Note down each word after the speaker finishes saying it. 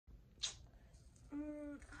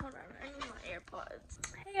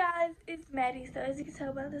Hey guys, it's Maddie. So as you can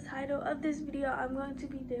tell by the title of this video, I'm going to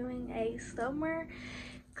be doing a summer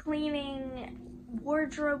cleaning,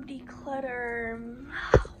 wardrobe declutter.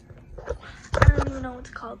 I don't even know what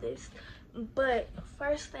to call this. But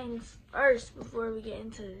first things first, before we get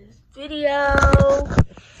into this video,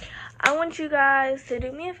 I want you guys to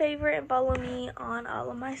do me a favor and follow me on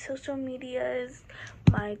all of my social medias.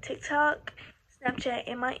 My TikTok, Snapchat,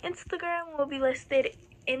 and my Instagram will be listed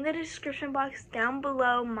in the description box down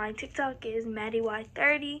below. My TikTok is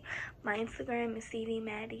MaddieY30, my Instagram is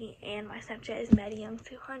cdmaddie, and my Snapchat is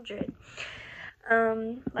MaddieYoung200.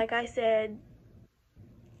 Like I said,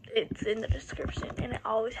 it's in the description, and it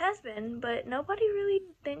always has been, but nobody really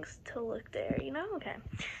thinks to look there, you know? Okay,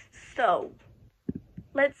 so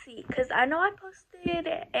let's see, because I know I posted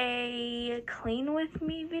a clean with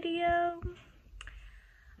me video.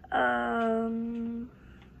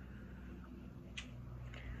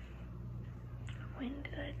 When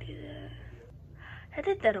did I do that? I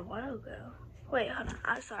did that a while ago. Wait, hold on.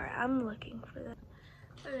 I'm sorry. I'm looking for that.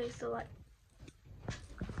 Okay, so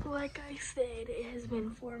like I said, it has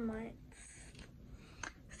been 4 months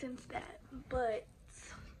since that. But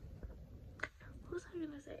what was I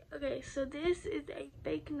gonna say? Okay, so this is a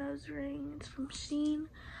fake nose ring. It's from Shein.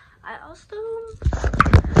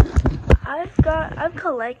 I've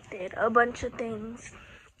collected a bunch of things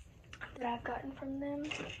that I've gotten from them.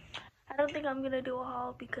 I don't think I'm gonna do a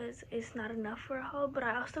haul because it's not enough for a haul, but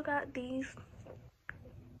I also got these.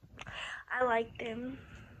 I like them.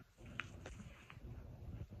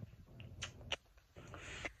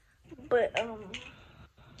 But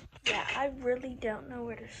yeah, I really don't know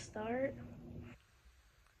where to start.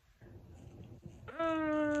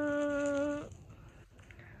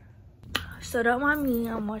 So don't mind me,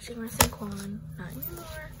 I'm watching my Saquon, not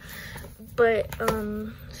anymore. But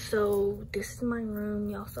so this is my room,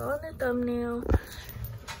 y'all saw in the thumbnail.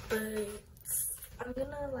 But I'm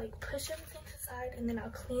gonna like push everything aside and then I'll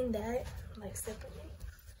clean that like separately.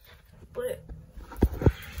 But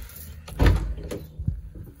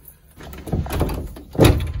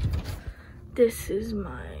this is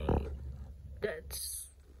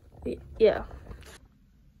yeah.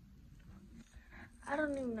 I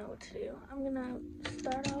don't even know what to do. I'm gonna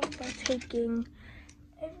start off by taking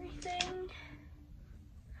everything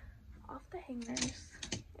off the hangers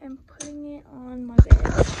and putting it on my bed.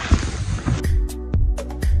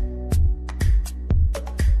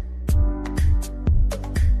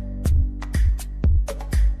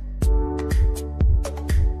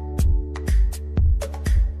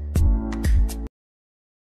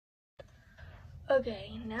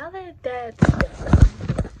 Okay, now that that's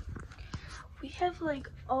done, we have like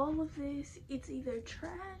all of this. It's either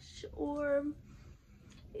trash or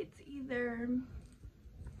it's either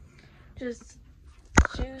just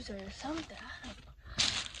shoes or something. I don't know.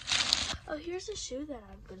 Oh, here's a shoe that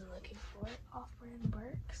I've been looking for, off-brand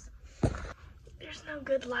Birks. There's no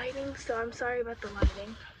good lighting, so I'm sorry about the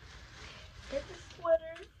lighting. Here's a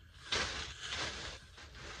sweater.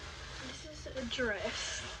 This is a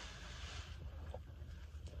dress.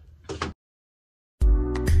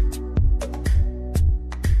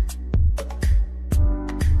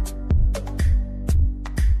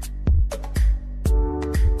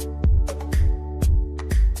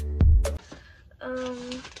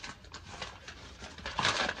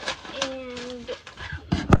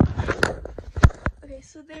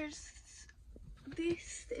 So there's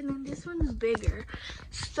this, and then this one's bigger.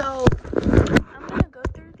 So I'm gonna go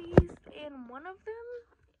through these, and one of them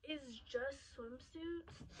is just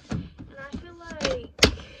swimsuits, and I feel like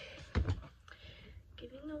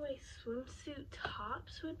giving away swimsuit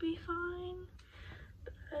tops would be fine,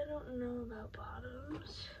 but I don't know about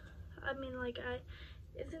bottoms. I mean, like,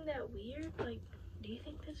 isn't that weird? Like, do you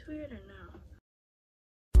think that's weird or no?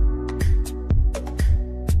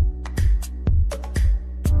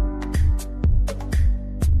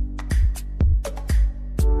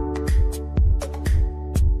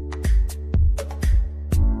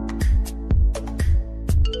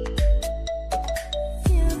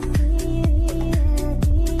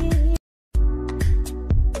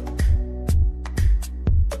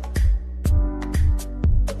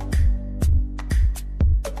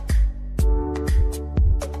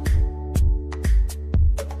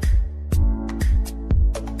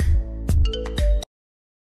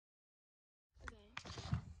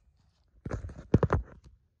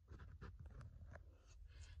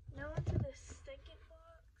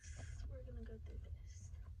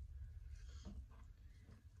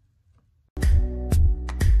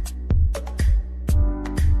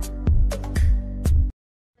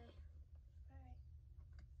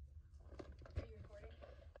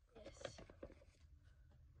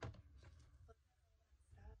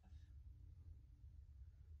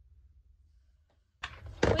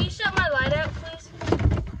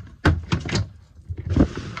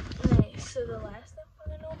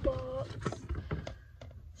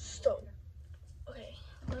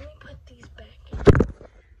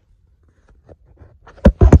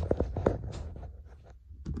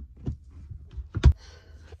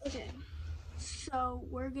 So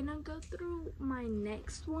we're gonna go through my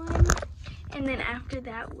next one, and then after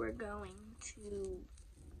that we're going to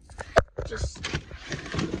just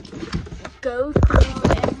go through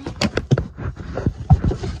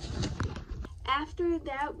after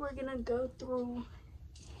that we're gonna go through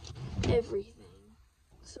everything.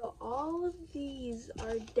 So all of these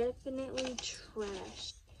are definitely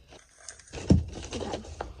trash. Okay.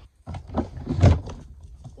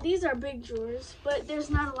 These are big drawers, but there's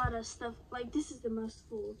not a lot of stuff. Like, this is the most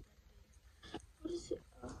full. What is it?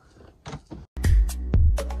 Oh.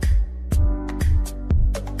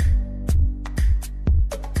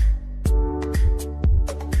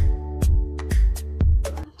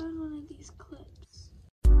 I found one of these clips.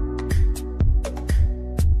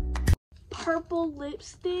 Purple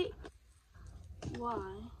lipstick.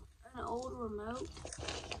 Why? An old remote.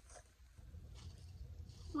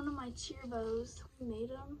 One of my cheer bows. We made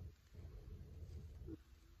them.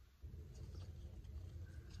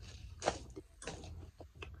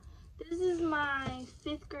 This is my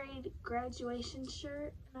 5th grade graduation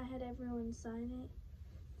shirt, and I had everyone sign it.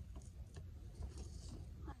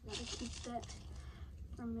 I gotta keep that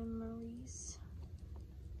for memories.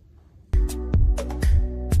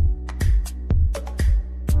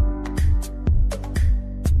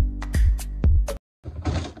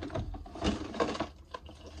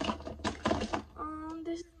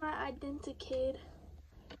 This is my Identikid.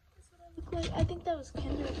 That's what I look like. I think that was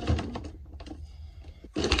kindergarten.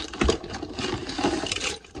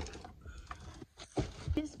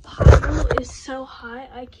 This pile is so high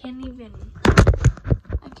I can't even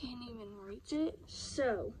reach it.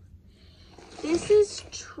 So this is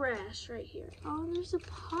trash right here. Oh, there's a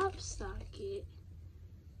pop socket.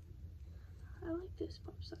 I like this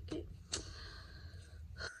pop socket.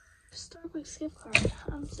 Starbucks gift card.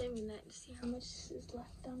 I'm saving that to see how much is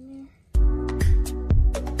left down there.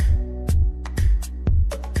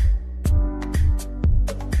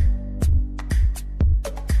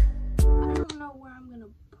 I don't know where I'm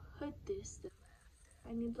gonna put this though.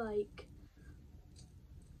 I need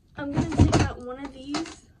I'm gonna take out one of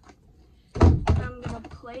these. I'm gonna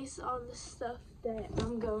place all the stuff that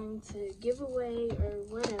I'm going to give away or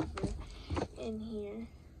whatever in here.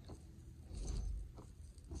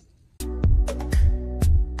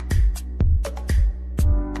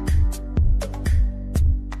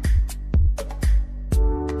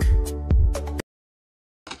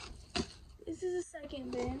 This is a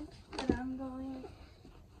second bin that I'm going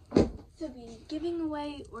to be giving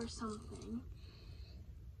away or something.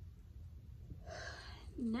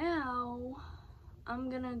 Now I'm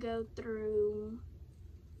gonna go through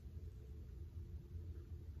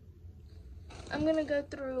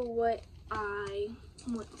what I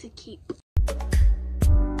want to keep.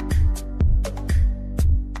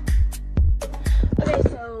 Okay,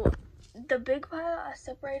 so the big pile I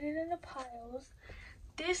separated into piles.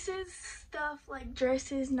 This is stuff like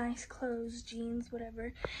dresses, nice clothes, jeans,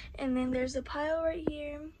 whatever. And then there's a pile right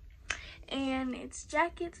here, and it's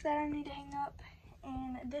jackets that I need to hang up.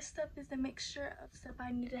 And this stuff is a mixture of stuff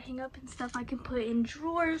I need to hang up and stuff I can put in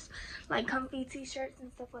drawers, like comfy t-shirts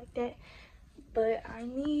and stuff like that. But I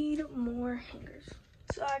need more hangers.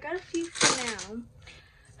 So I got a few for now.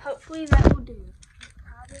 Hopefully that will do.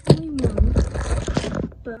 Probably won't.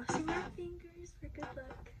 But I'll see my fingers for good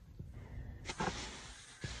luck.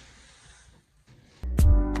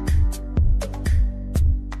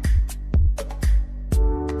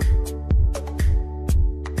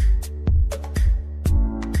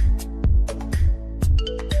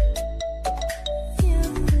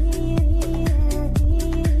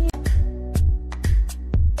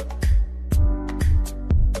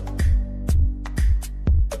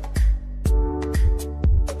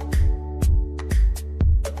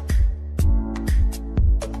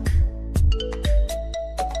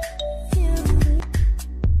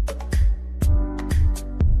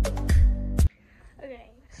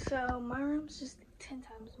 So my room's just 10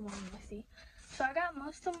 times more messy. So I got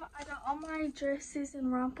all my dresses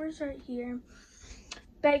and rompers right here.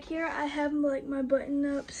 Back here I have like my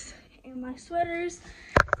button-ups and my sweaters.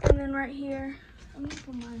 And then right here, I'm gonna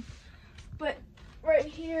put mine. But right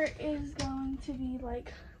here is going to be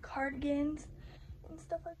like cardigans and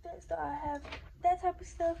stuff like that. So I have that type of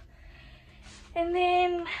stuff. And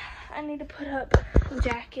then I need to put up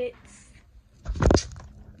jackets.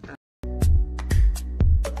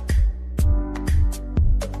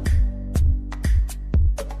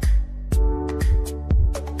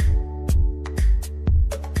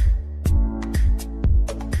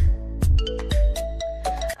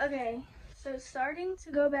 Okay, so starting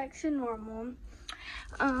to go back to normal.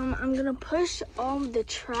 I'm gonna push all the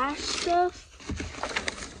trash stuff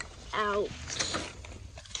out.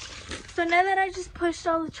 So now that I just pushed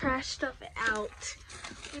all the trash stuff out,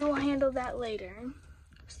 we will handle that later.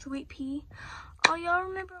 Sweet pea. Oh, y'all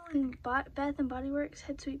remember when Bath and Body Works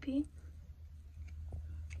had sweet pea?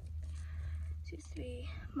 It used to be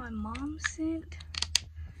my mom's scent.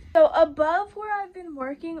 So above where I've been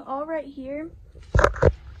working, all right here,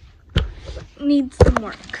 needs some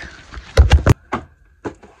work.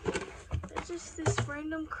 It's just this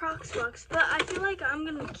random Crocs box, but I feel like I'm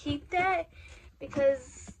gonna keep that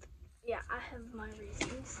because, yeah, I have my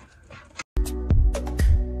reasons.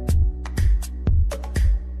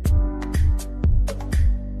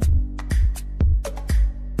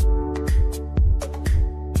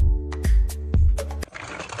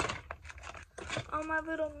 On my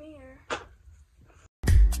little mirror.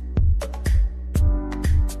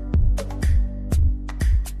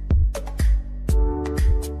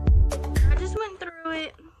 I just went through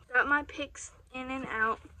it, got my picks in and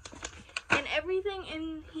out, and everything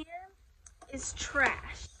in here is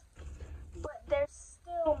trash, but there's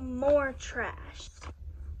still more trash,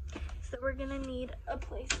 so we're gonna need a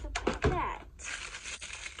place to put that.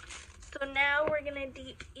 So now we're gonna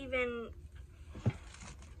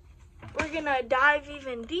dive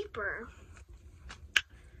even deeper.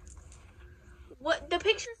 What the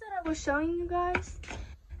pictures that I was showing you guys,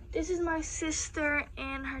 this is my sister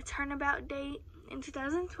and her turnabout date in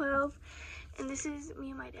 2012, and this is me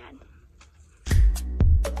and my dad.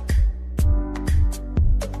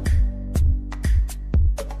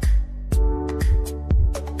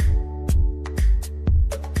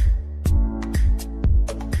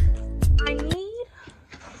 I need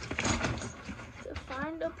to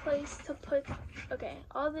find a place to put, okay,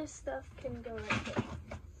 all this stuff can go right there.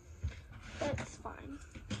 That's fine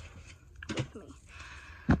with me.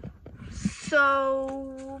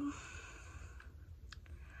 So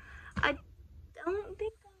I don't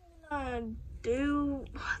think I'm gonna do,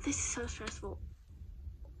 this is so stressful.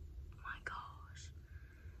 Oh my gosh.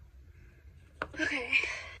 Okay.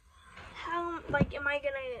 How, like, am I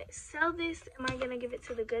gonna sell this? Am I gonna give it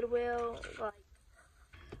to the Goodwill? Like,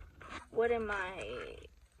 what am I?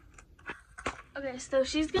 Okay, so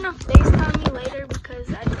she's gonna FaceTime me later because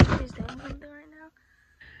I think she's doing something right now.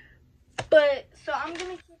 But, so I'm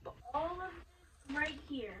gonna keep all of this right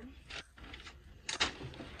here.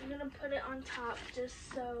 I'm gonna put it on top just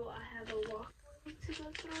so I have a walkway to go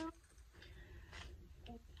through.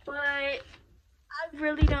 But I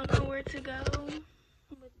really don't know where to go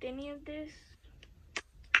with any of this.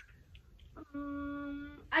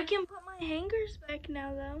 I can put my hangers back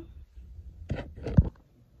now though.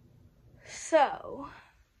 So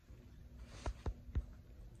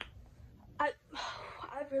I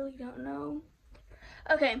really don't know.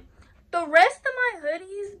 Okay, the rest of my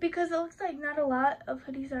hoodies, because it looks like not a lot of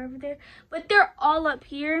hoodies are over there, but they're all up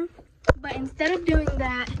here. But instead of doing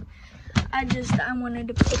that, I wanted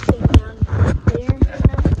to put them down there, you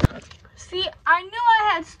know? See, I knew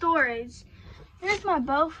I had storage. Here's my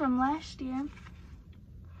bow from last year.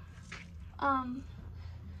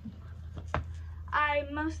 I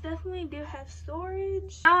most definitely do have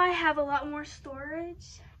storage. Now I have a lot more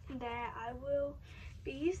storage that I will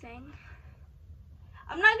be using.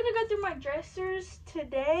 I'm not gonna go through my dressers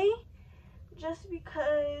today just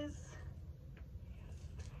because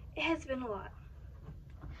it has been a lot.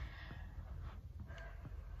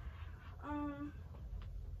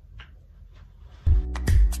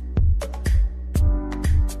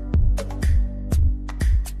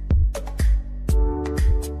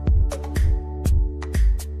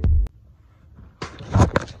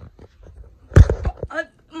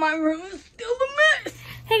 My room is still a mess.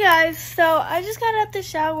 Hey guys, so I just got out the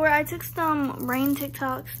shower. I took some rain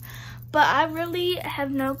TikToks, but I really have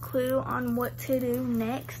no clue on what to do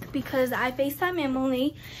next because I FaceTime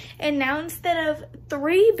Emily, and now instead of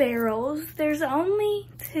 3 barrels, there's only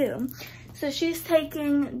 2. So she's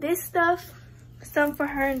taking this stuff, some for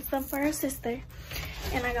her and some for her sister,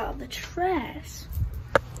 and I got all the trash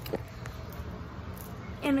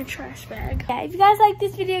in a trash bag. Yeah, if you guys like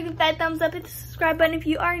this video, give that thumbs up, hit the subscribe button if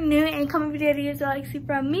you are new, and comment video videos you like to see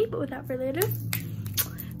from me. But without further ado,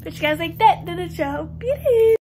 but you guys like that, then the show. Beauty.